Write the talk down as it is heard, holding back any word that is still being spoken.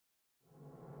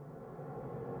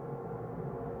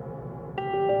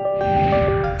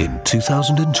In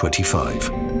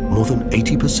 2025, more than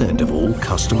 80% of all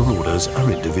customer orders are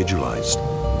individualized.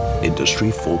 Industry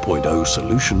 4.0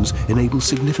 solutions enable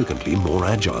significantly more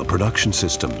agile production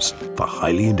systems for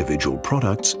highly individual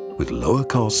products with lower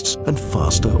costs and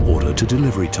faster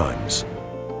order-to-delivery times.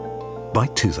 By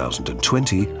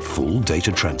 2020, full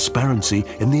data transparency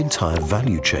in the entire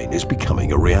value chain is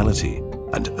becoming a reality,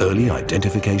 and early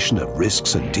identification of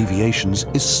risks and deviations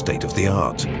is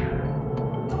state-of-the-art.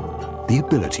 The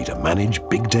ability to manage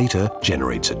big data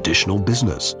generates additional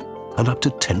business and up to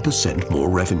 10% more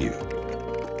revenue.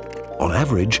 On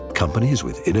average, companies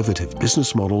with innovative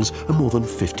business models are more than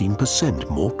 15%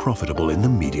 more profitable in the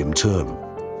medium term.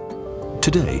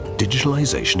 Today,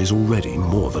 digitalization is already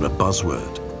more than a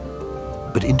buzzword.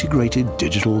 But integrated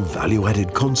digital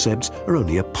value-added concepts are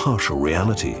only a partial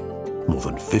reality. More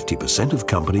than 50% of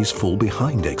companies fall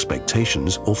behind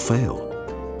expectations or fail.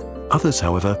 Others,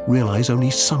 however, realize only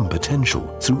some potential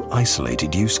through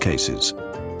isolated use cases.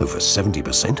 Over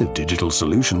 70% of digital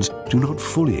solutions do not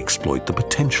fully exploit the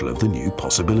potential of the new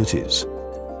possibilities.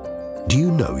 Do you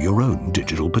know your own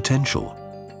digital potential?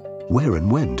 Where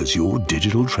and when does your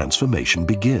digital transformation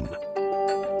begin?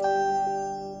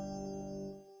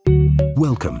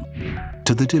 Welcome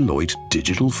to the Deloitte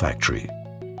Digital Factory.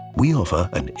 We offer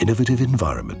an innovative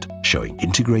environment showing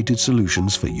integrated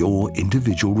solutions for your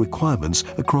individual requirements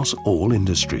across all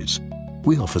industries.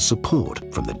 We offer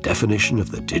support from the definition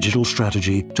of the digital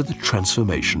strategy to the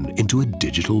transformation into a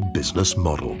digital business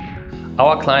model.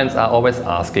 Our clients are always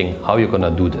asking how you're going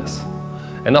to do this.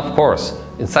 And of course,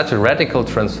 in such a radical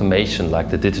transformation like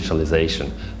the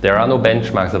digitalization, there are no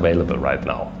benchmarks available right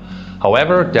now.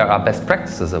 However, there are best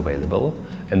practices available,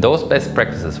 and those best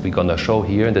practices we're going to show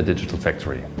here in the Digital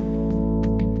Factory.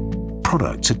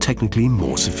 Products are technically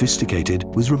more sophisticated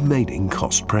with remaining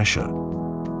cost pressure.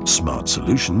 Smart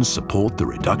solutions support the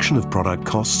reduction of product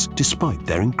costs despite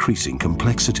their increasing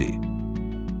complexity.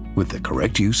 With the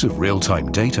correct use of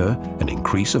real-time data, an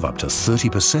increase of up to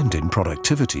 30% in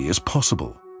productivity is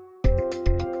possible.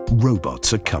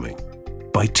 Robots are coming.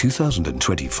 By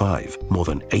 2025, more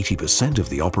than 80% of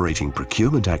the operating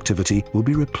procurement activity will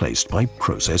be replaced by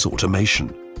process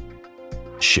automation.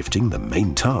 Shifting the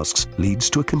main tasks leads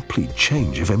to a complete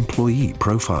change of employee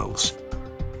profiles.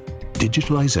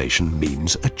 Digitalization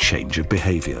means a change of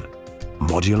behavior.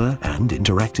 Modular and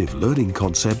interactive learning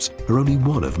concepts are only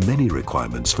one of many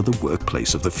requirements for the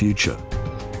workplace of the future.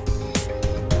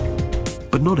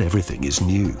 But not everything is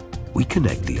new. We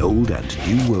connect the old and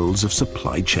new worlds of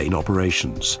supply chain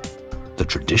operations. The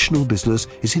traditional business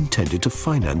is intended to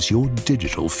finance your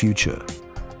digital future.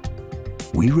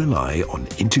 We rely on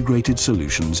integrated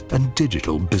solutions and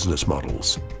digital business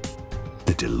models.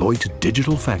 The Deloitte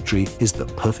Digital Factory is the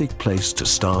perfect place to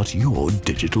start your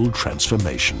digital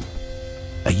transformation.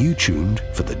 Are you tuned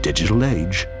for the digital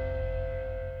age?